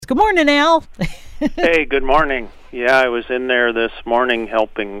Good morning, Al. Hey, good morning. Yeah, I was in there this morning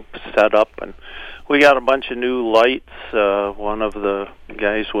helping set up, and we got a bunch of new lights. One of the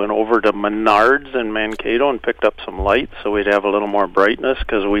guys went over to Menards in Mankato and picked up some lights so we'd have a little more brightness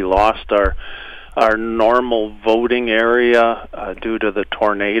because we lost our normal voting area due to the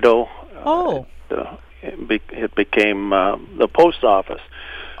tornado. It became the post office.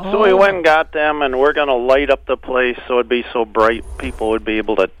 So we went and got them, and we're going to light up the place so it'd be so bright people would be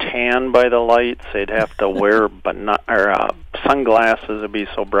able to tan by the lights. They'd have to wear sunglasses. It'd be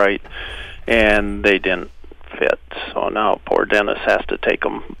so bright, and they didn't fit. So now poor Dennis has to take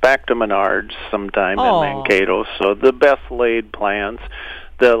them back to Menards sometime in Mankato. So the best laid plans.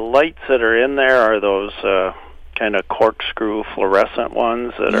 The lights that are in there are those kind of corkscrew fluorescent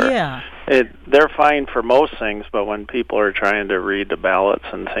ones that are they're fine for most things, but when people are trying to read the ballots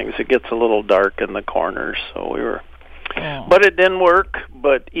and things, it gets a little dark in the corners. So we were but it didn't work.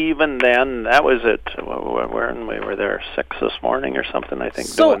 But even then, that was it. When we were there 6 this morning or something, I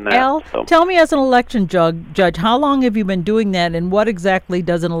think, doing that. Al, tell me, as an election judge, how long have you been doing that, and what exactly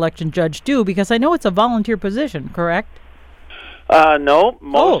does an election judge do? Because I know it's a volunteer position, correct? No,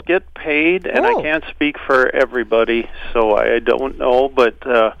 most get paid, and I can't speak for everybody, so I don't know, but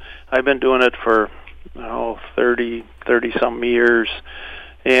I've been doing it for 30-some years,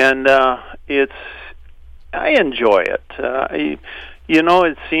 and I enjoy it.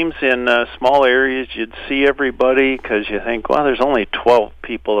 It seems in small areas you'd see everybody because you think, well, there's only 12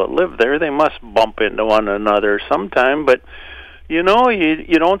 people that live there. They must bump into one another sometime, but you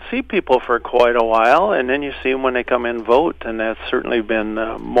don't see people for quite a while, and then you see them when they come in vote, and that's certainly been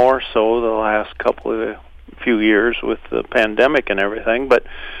more so the last few years with the pandemic and everything. But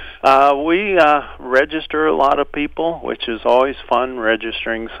we register a lot of people, which is always fun,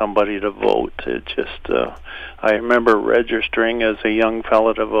 registering somebody to vote. It just, I remember registering as a young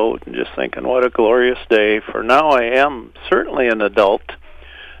fella to vote and just thinking, what a glorious day. For now, I am certainly an adult.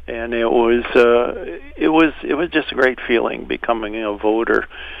 And it was just a great feeling becoming a voter,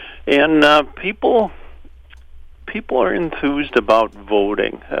 and people are enthused about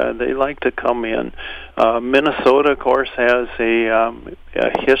voting. They like to come in. Minnesota, of course, has a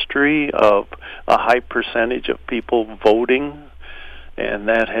history of a high percentage of people voting, and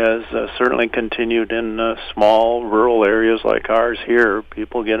that has certainly continued in small rural areas like ours here.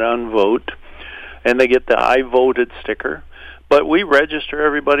 People get on vote, and they get the I voted sticker. But we register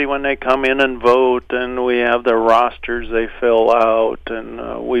everybody when they come in and vote, and we have the rosters they fill out,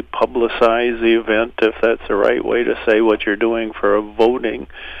 and we publicize the event, if that's the right way to say what you're doing for voting.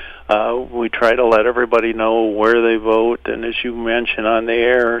 We try to let everybody know where they vote, and as you mentioned on the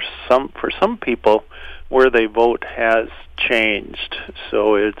air, for some people, where they vote has changed.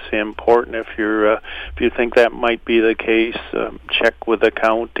 So it's important if you think that might be the case, check with the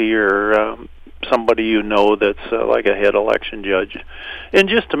county or somebody you know that's like a head election judge, and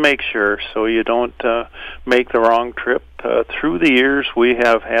just to make sure so you don't make the wrong trip. Through the years, we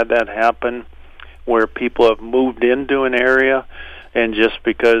have had that happen where people have moved into an area, and just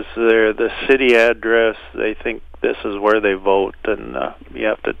because they're the city address, they think this is where they vote, and you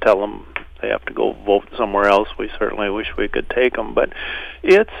have to tell them they have to go vote somewhere else. We certainly wish we could take them, but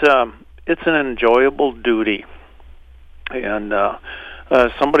it's an enjoyable duty. And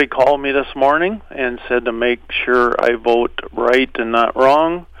somebody called me this morning and said to make sure I vote right and not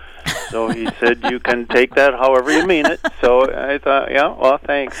wrong. So he said, you can take that however you mean it. So I thought, yeah, well,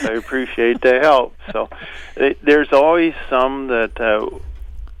 thanks. I appreciate the help. So there's always some that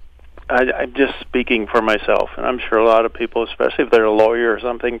I'm just speaking for myself, and I'm sure a lot of people, especially if they're a lawyer or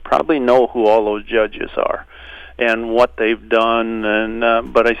something, probably know who all those judges are and what they've done,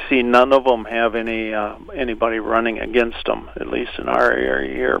 and but I see none of them have anybody running against them, at least in our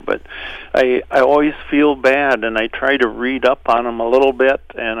area here. But I always feel bad, and I try to read up on them a little bit,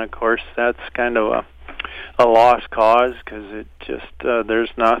 and of course that's kind of a lost cause because it just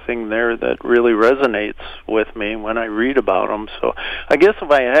there's nothing there that really resonates with me when I read about them. So I guess if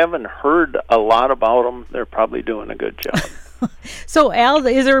I haven't heard a lot about them, they're probably doing a good job. So, Al,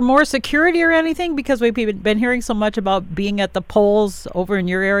 is there more security or anything? Because we've been hearing so much about being at the polls over in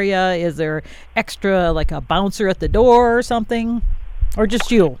your area. Is there extra, like a bouncer at the door or something? Or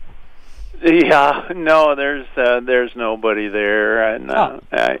just you? Yeah, no, there's nobody there, and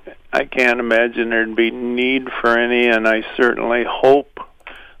I can't imagine there'd be need for any, and I certainly hope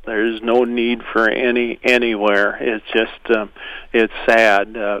there's no need for any anywhere. It's just it's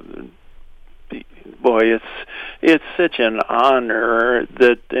sad. Boy, it's such an honor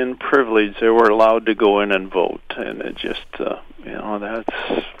that and privilege that we're allowed to go in and vote, and it just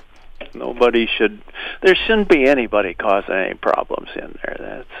There shouldn't be anybody causing any problems in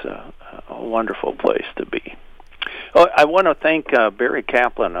there. That's a wonderful place to be. Oh, I want to thank Barry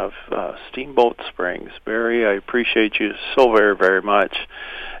Kaplan of Steamboat Springs. Barry, I appreciate you so very, very much.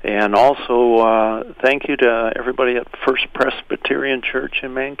 And also, thank you to everybody at First Presbyterian Church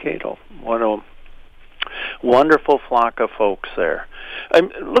in Mankato. What a wonderful flock of folks there. I'm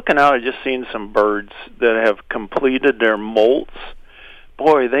looking out, I've just seen some birds that have completed their molts.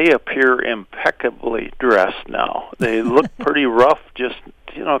 Boy, they appear impeccably dressed now. They look pretty rough just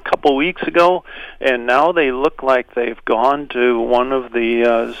a couple weeks ago, and now they look like they've gone to one of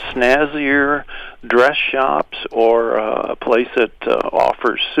the snazzier dress shops or a place that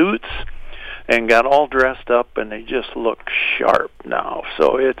offers suits and got all dressed up, and they just look sharp now.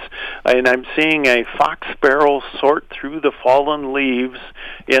 So I'm seeing a fox sparrow sort through the fallen leaves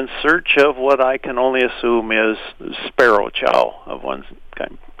in search of what I can only assume is sparrow chow of one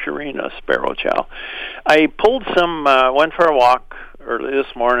kind, Purina sparrow chow. I pulled went for a walk early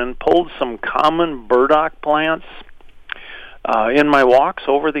this morning, pulled some common burdock plants. In my walks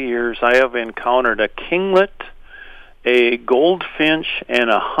over the years, I have encountered a kinglet, a goldfinch, and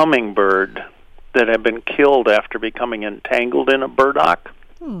a hummingbird that have been killed after becoming entangled in a burdock.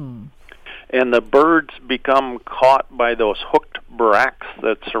 And the birds become caught by those hooked bracts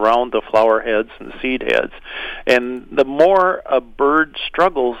that surround the flower heads and seed heads. And the more a bird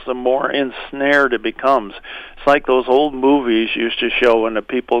struggles, the more ensnared it becomes. It's like those old movies used to show when the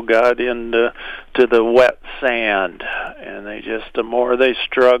people got into the wet sand, and the more they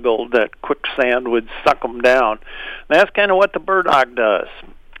struggled, that quicksand would suck them down. And that's kind of what the burdock does.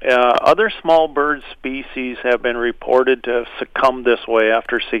 Other small bird species have been reported to have succumbed this way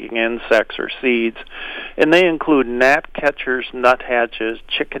after seeking insects or seeds, and they include gnatcatchers, nuthatches,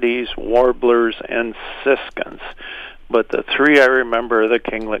 chickadees, warblers, and siskins. But the three I remember are the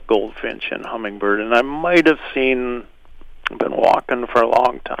kinglet, goldfinch, and hummingbird, and I might have been walking for a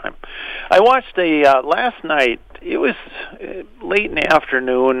long time. I watched last night, it was late in the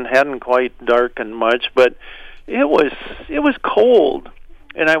afternoon, hadn't quite darkened much, but it was cold.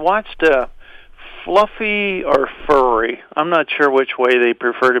 And I watched a fluffy or furry, I'm not sure which way they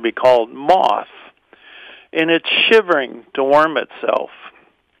prefer to be called, moth. And it's shivering to warm itself.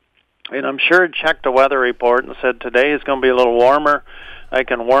 And I'm sure it checked the weather report and said, today is going to be a little warmer. I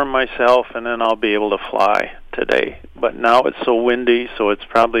can warm myself, and then I'll be able to fly today. But now it's so windy, so it's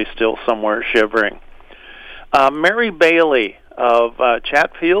probably still somewhere shivering. Mary Bailey of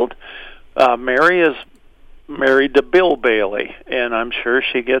Chatfield. Mary is married to Bill Bailey, and I'm sure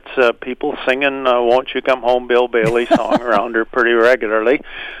she gets people singing Won't You Come Home, Bill Bailey song around her pretty regularly.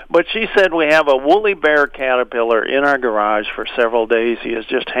 But she said, we have a woolly bear caterpillar in our garage for several days. He is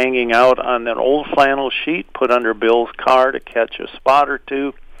just hanging out on an old flannel sheet put under Bill's car to catch a spot or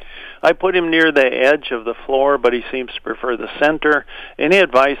two. I put him near the edge of the floor, but he seems to prefer the center. Any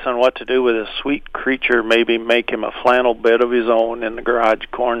advice on what to do with this sweet creature? Maybe make him a flannel bed of his own in the garage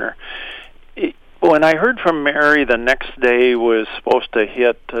corner. When I heard from Mary, the next day was supposed to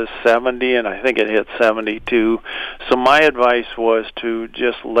hit 70, and I think it hit 72. So my advice was to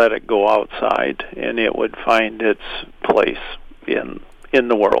just let it go outside, and it would find its place in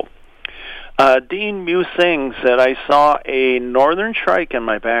the world. Dean Musing said, I saw a northern shrike in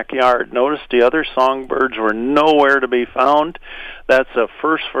my backyard. Noticed the other songbirds were nowhere to be found. That's a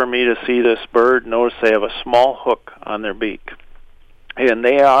first for me to see this bird. Notice they have a small hook on their beak. And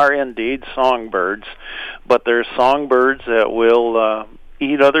they are indeed songbirds, but they're songbirds that will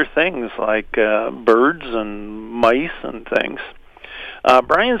eat other things like birds and mice and things.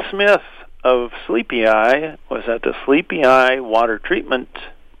 Brian Smith of Sleepy Eye was at the Sleepy Eye water treatment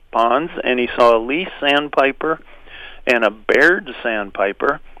ponds, and he saw a leaf sandpiper and a Baird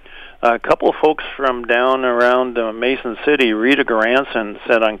sandpiper. A couple of folks from down around Mason City, Rita Garanson,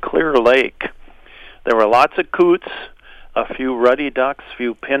 said on Clear Lake there were lots of coots, a few ruddy ducks, a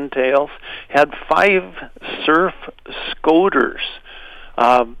few pintails, had 5 surf scoters.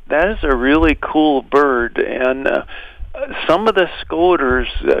 That is a really cool bird, and some of the scoters,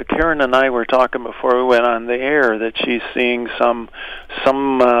 Karen and I were talking before we went on the air that she's seeing some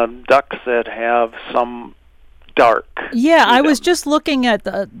ducks that have some dark. Yeah, I was just looking at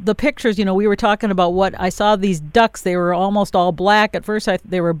the pictures. We were talking about what I saw. These ducks, they were almost all black. At first,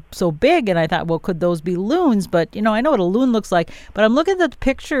 they were so big, and I thought, well, could those be loons? But, I know what a loon looks like. But I'm looking at the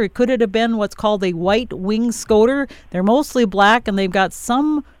picture. Could it have been what's called a white-winged scoter? They're mostly black, and they've got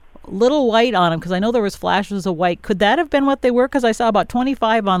some little white on them, because I know there was flashes of white. Could that have been what they were? Because I saw about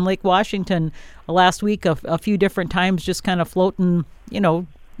 25 on Lake Washington last week, a few different times, just kind of floating,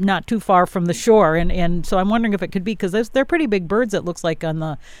 not too far from the shore, and so I'm wondering if it could be, because they're pretty big birds, it looks like,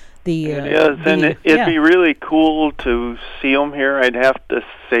 on It is, and it'd be really cool to see them here. I'd have to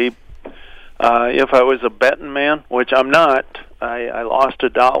say, if I was a betting man, which I'm not, I lost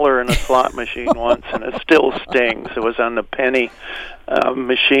 $1 in a slot machine once, and it still stings. It was on the penny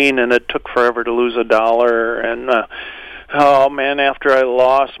machine, and it took forever to lose $1. And oh man, after I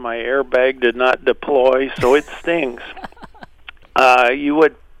lost, my airbag did not deploy, so it stings. You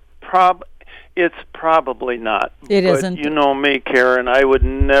would It's probably not. It isn't. You know me, Karen. I would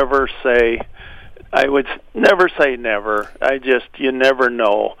never say never. You never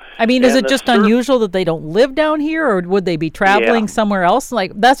know. I mean, is it just unusual that they don't live down here, or would they be traveling somewhere else?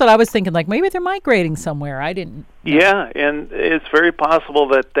 Like, that's what I was thinking. Like, maybe they're migrating somewhere. I didn't know. Yeah, and it's very possible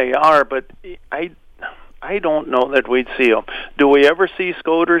that they are, but I don't know that we'd see them. Do we ever see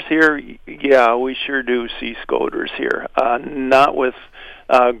scoters here? Yeah, we sure do see scoters here. Not with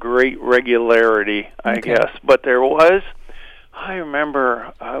great regularity, I guess. But there was, I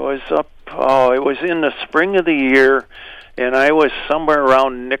remember I was it was in the spring of the year, and I was somewhere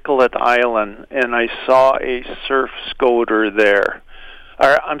around Nicollet Island, and I saw a surf scoter there.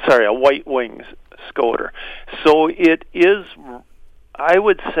 I'm sorry, a white wing scoter. So it is, I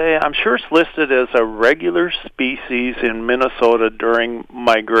would say, I'm sure it's listed as a regular species in Minnesota during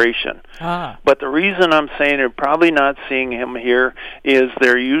migration. But the reason I'm saying you're probably not seeing him here is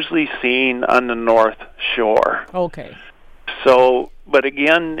they're usually seen on the North Shore. Okay. So, but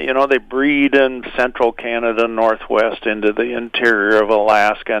again, they breed in central Canada, northwest into the interior of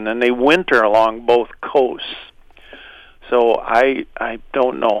Alaska, and then they winter along both coasts. So I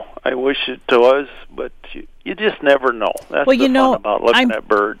don't know. I wish it was, but you just never know. That's the fun about looking at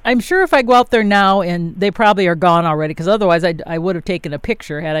birds. I'm sure if I go out there now, and they probably are gone already, because otherwise I would have taken a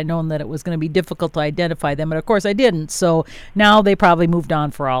picture had I known that it was going to be difficult to identify them. But of course I didn't. So now they probably moved on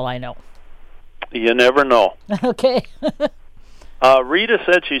for all I know. You never know. Okay. Rita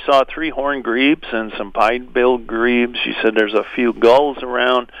said she saw 3 horned grebes and some pied-billed grebes. She said there's a few gulls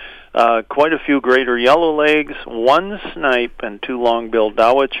around. Quite a few greater yellowlegs, 1 snipe, and 2 long-billed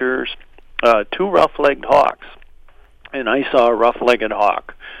dowitchers, 2 rough-legged hawks. And I saw a rough-legged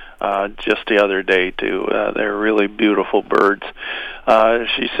hawk just the other day, too. They're really beautiful birds.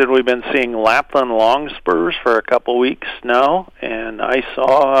 She said we've been seeing Lapland longspurs for a couple weeks now, and I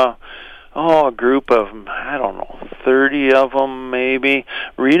saw a group of, 30 of them maybe.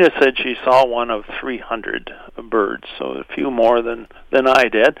 Rita said she saw one of 300 birds, so a few more than I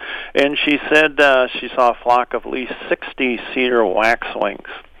did. And she said she saw a flock of at least 60 cedar waxwings.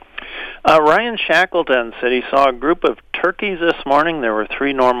 Ryan Shackleton said he saw a group of turkeys this morning. There were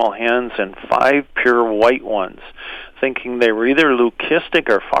 3 normal hens and 5 pure white ones, thinking they were either leucistic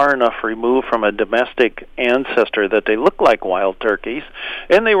or far enough removed from a domestic ancestor that they look like wild turkeys,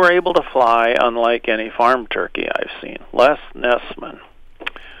 and they were able to fly unlike any farm turkey I've seen. Les Nessman.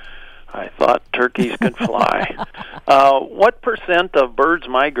 I thought turkeys could fly. What % of birds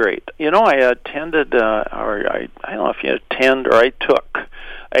migrate? I attended, I don't know if you attend or I took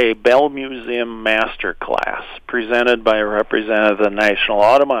a Bell Museum master class presented by a representative of the National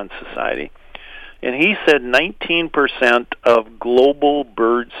Audubon Society. And he said 19% of global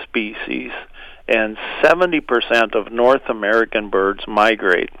bird species and 70% of North American birds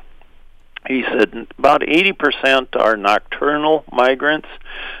migrate. He said about 80% are nocturnal migrants.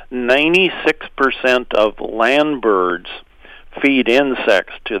 96% of land birds feed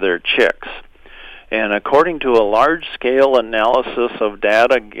insects to their chicks. And according to a large-scale analysis of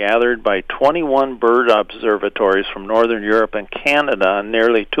data gathered by 21 bird observatories from Northern Europe and Canada on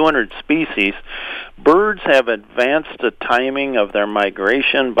nearly 200 species, birds have advanced the timing of their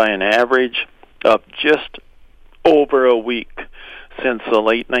migration by an average of just over a week since the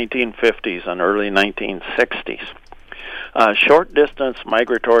late 1950s and early 1960s. Short-distance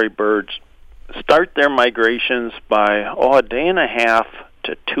migratory birds start their migrations by a day and a half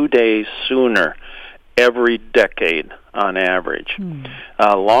to 2 days sooner every decade on average.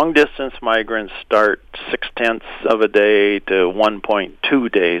 Long-distance migrants start 0.6 of a day to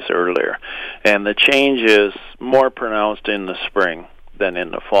 1.2 days earlier, and the change is more pronounced in the spring than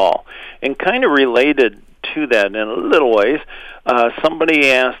in the fall. And kind of related to that in a little ways,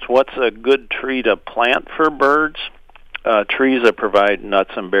 somebody asked what's a good tree to plant for birds. Trees that provide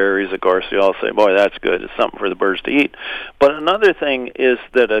nuts and berries, of course, you all say, boy, that's good. It's something for the birds to eat. But another thing is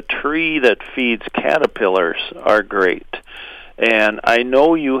that a tree that feeds caterpillars are great. And I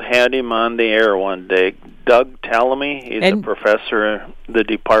know you had him on the air one day, Doug Tallamy. He's a professor in the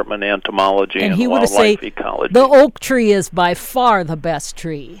Department of Entomology and Wildlife Ecology. The oak tree is by far the best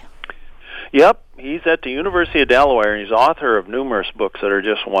tree. Yep. He's at the University of Delaware, and he's author of numerous books that are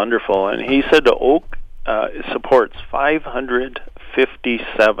just wonderful. And he said the oak supports 500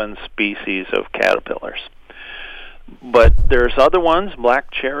 457 species of caterpillars. But there's other ones,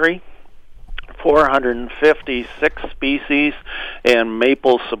 black cherry, 456 species, and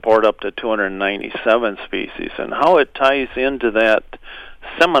maples support up to 297 species. And how it ties into that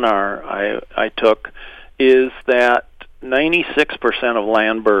seminar I took is that 96% of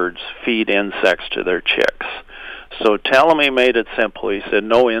land birds feed insects to their chicks. So Talamy made it simple. He said,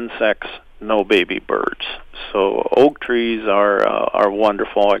 no insects, no baby birds. So oak trees are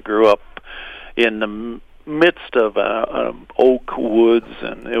wonderful. I grew up in the midst of oak woods,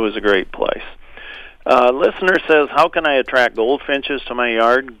 and it was a great place. Listener says, how can I attract goldfinches to my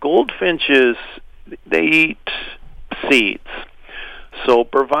yard? Goldfinches, they eat seeds. So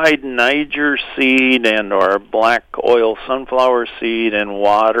provide Niger seed and or black oil sunflower seed and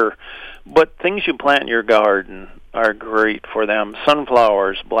water. But things you plant in your garden are great for them.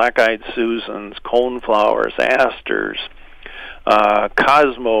 Sunflowers, black-eyed Susans, coneflowers, asters,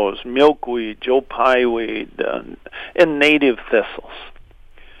 cosmos, milkweed, Joe Pye weed, and native thistles.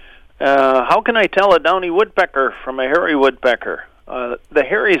 How can I tell a downy woodpecker from a hairy woodpecker? The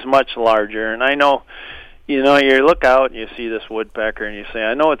hairy is much larger, and I know, you look out and you see this woodpecker and you say,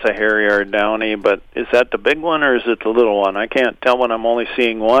 I know it's a hairy or a downy, but is that the big one or is it the little one? I can't tell when I'm only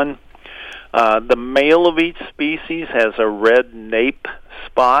seeing one. The male of each species has a red nape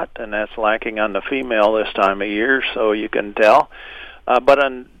spot, and that's lacking on the female this time of year, so you can tell. But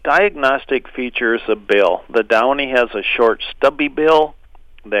on diagnostic features, the bill. The downy has a short, stubby bill.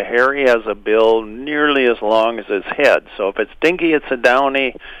 The hairy has a bill nearly as long as its head. So if it's dinky, it's a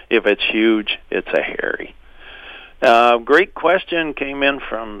downy. If it's huge, it's a hairy. Great question came in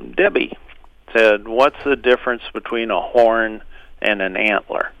from Debbie. Said, what's the difference between a horn and an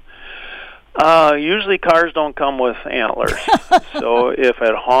antler? Usually cars don't come with antlers. So if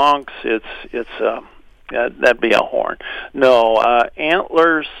it honks, that'd be a horn. No,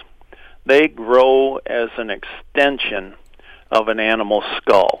 antlers, they grow as an extension of an animal's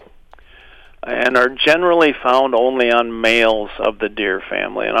skull and are generally found only on males of the deer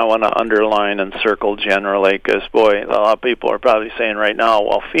family. And I want to underline and circle generally because, boy, a lot of people are probably saying right now,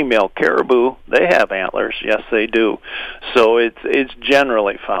 well, female caribou, they have antlers. Yes, they do. So it's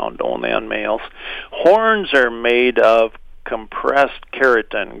generally found only on males. Horns are made of compressed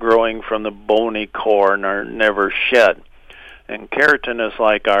keratin growing from the bony core and are never shed. And keratin is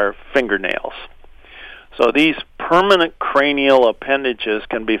like our fingernails. So these permanent cranial appendages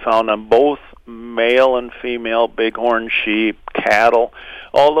can be found on both male and female bighorn sheep, cattle,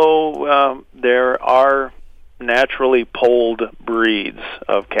 although there are naturally polled breeds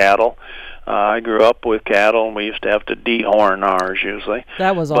of cattle. I grew up with cattle, and we used to have to dehorn ours usually.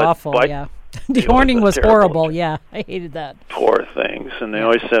 That was awful, yeah. Dehorning was horrible, yeah. I hated that. Poor things. And they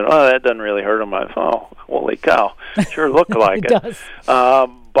always said, oh, that doesn't really hurt them. I thought, oh, holy cow. Sure looked like it. Does.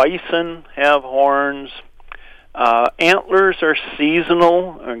 Bison have horns. Antlers are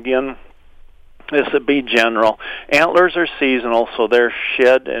seasonal. Again, this would be general. Antlers are seasonal, so they're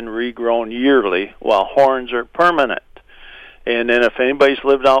shed and regrown yearly, while horns are permanent. And then if anybody's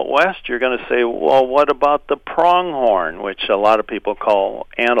lived out west, you're going to say, well, what about the pronghorn, which a lot of people call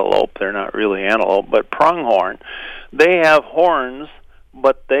antelope. They're not really antelope, but pronghorn. They have horns,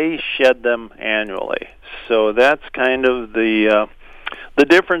 but they shed them annually. So that's kind of the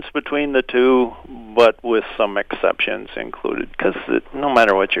difference between the two, but with some exceptions included, because no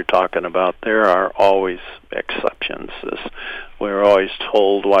matter what you're talking about, there are always exceptions. We're always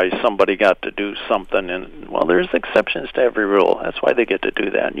told why somebody got to do something, and, well, there's exceptions to every rule. That's why they get to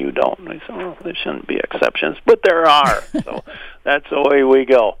do that, and you don't. And we say, well, there shouldn't be exceptions, but there are. So that's the way we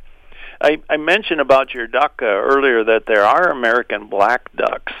go. I mentioned about your duck earlier that there are American black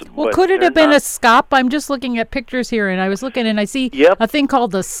ducks. Well, could it have been a scaup? I'm just looking at pictures here, and I was looking, and I see a thing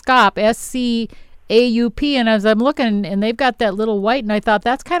called the scaup, S-C-A-U-P, and as I'm looking, and they've got that little white, and I thought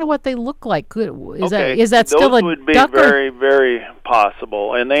that's kind of what they look like. Is that still a duck? Those would be very, very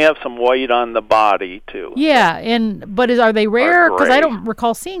possible, and they have some white on the body, too. Yeah, but are they rare? Because I don't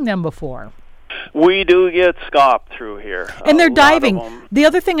recall seeing them before. We do get scaup through here. And they're diving. The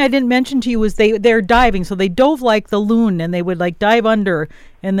other thing I didn't mention to you was they're diving. So they dove like the loon, and they would like dive under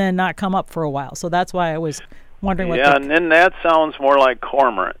and then not come up for a while. So that's why I was wondering what. Yeah, and then that sounds more like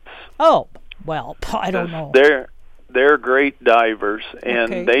cormorants. Oh, well, I don't know. They're great divers,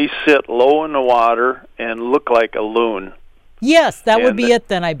 and they sit low in the water and look like a loon. Yes, that would be it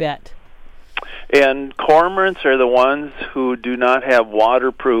then, I bet. And cormorants are the ones who do not have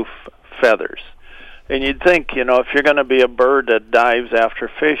waterproof feathers. And you'd think, if you're going to be a bird that dives after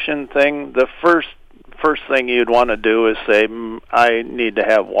fish and thing, the first thing you'd want to do is say, I need to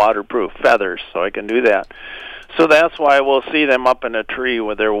have waterproof feathers so I can do that. So that's why we'll see them up in a tree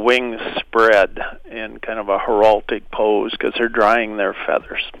with their wings spread in kind of a heraldic pose because they're drying their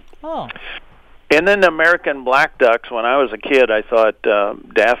feathers. Oh. And then the American black ducks, when I was a kid, I thought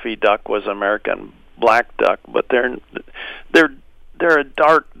Daffy Duck was American black duck, but they're a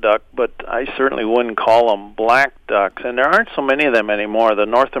dark duck, but I certainly wouldn't call them black ducks. And there aren't so many of them anymore. The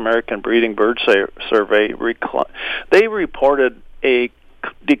North American Breeding Bird Survey, they reported a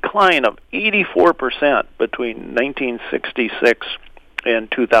decline of 84% between 1966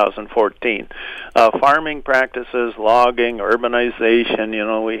 and 2014. Farming practices, logging,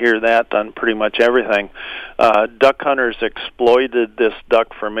 urbanization, we hear that on pretty much everything. Duck hunters exploited this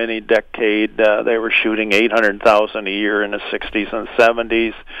duck for many decades. They were shooting 800,000 a year in the 60s and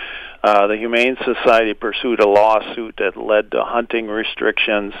 70s. The Humane Society pursued a lawsuit that led to hunting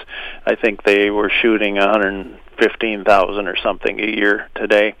restrictions. I think they were shooting 115,000 or something a year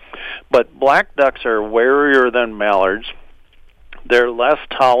today. But black ducks are warier than mallards. They're less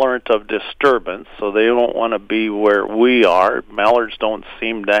tolerant of disturbance, so they don't want to be where we are. Mallards don't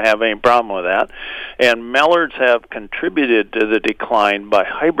seem to have any problem with that. And mallards have contributed to the decline by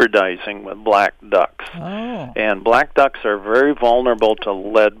hybridizing with black ducks. Oh. And black ducks are very vulnerable to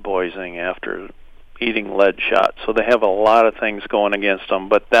lead poisoning after eating lead shots. So they have a lot of things going against them,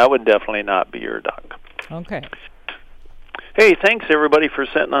 but that would definitely not be your duck. Okay. Hey, thanks, everybody, for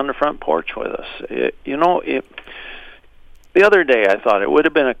sitting on the front porch with us. The other day, I thought it would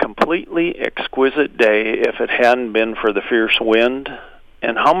have been a completely exquisite day if it hadn't been for the fierce wind.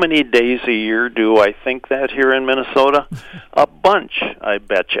 And how many days a year do I think that here in Minnesota? A bunch, I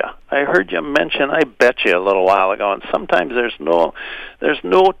betcha. I heard you mention I betcha a little while ago, and sometimes there's no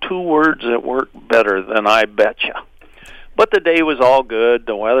two words that work better than I betcha. But the day was all good.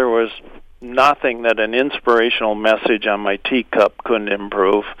 The weather was nothing that an inspirational message on my teacup couldn't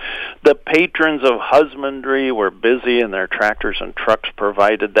improve. The patrons of husbandry were busy, and their tractors and trucks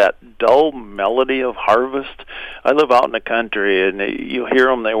provided that dull melody of harvest. I live out in the country, and you hear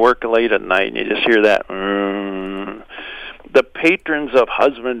them. They work late at night, and you just hear that. The patrons of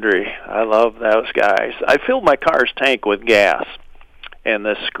husbandry. I love those guys. I filled my car's tank with gas, and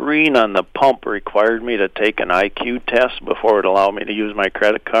the screen on the pump required me to take an IQ test before it allowed me to use my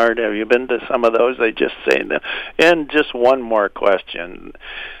credit card. Have you been to some of those? They just say that. And just one more question.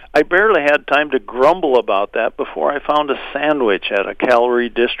 I barely had time to grumble about that before I found a sandwich at a calorie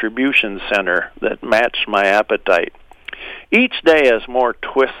distribution center that matched my appetite. Each day has more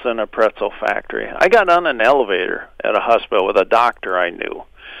twists than a pretzel factory. I got on an elevator at a hospital with a doctor I knew,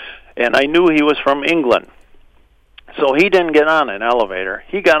 and I knew he was from England. So he didn't get on an elevator.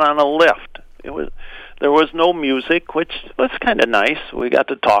 He got on a lift. There was no music, which was kind of nice. We got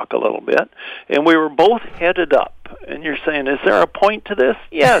to talk a little bit, and we were both headed up. And you're saying, is there a point to this?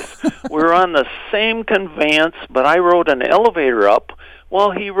 Yes. We were on the same conveyance, but I rode an elevator up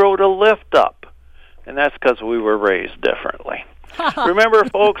while he rode a lift up. And that's because we were raised differently. Remember,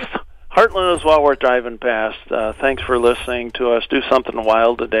 folks, Heartland is while we're driving past. Thanks for listening to us. Do something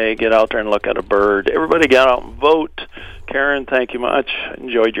wild today. Get out there and look at a bird. Everybody get out and vote. Karen, thank you much.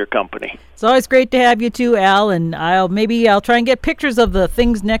 Enjoyed your company. It's always great to have you too, Al, and I'll try and get pictures of the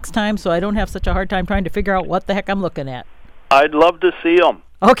things next time so I don't have such a hard time trying to figure out what the heck I'm looking at. I'd love to see them.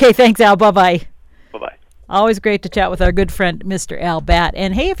 Okay, thanks, Al. Bye-bye. Bye-bye. Always great to chat with our good friend, Mr. Al Batt.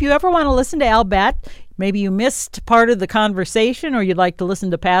 And hey, if you ever want to listen to Al Batt, maybe you missed part of the conversation or you'd like to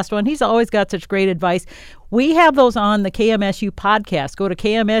listen to past one, he's always got such great advice. We have those on the KMSU podcast. Go to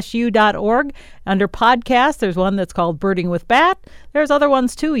kmsu.org. Under podcast, there's one that's called Birding with Batt. There's other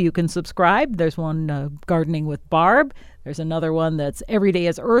ones, too. You can subscribe. There's one, Gardening with Barb. There's another one that's Every Day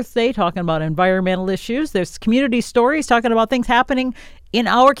is Earth Day, talking about environmental issues. There's community stories, talking about things happening in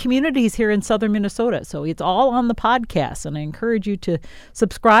our communities here in southern Minnesota. So it's all on the podcast, and I encourage you to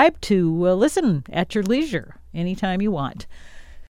subscribe to listen at your leisure anytime you want.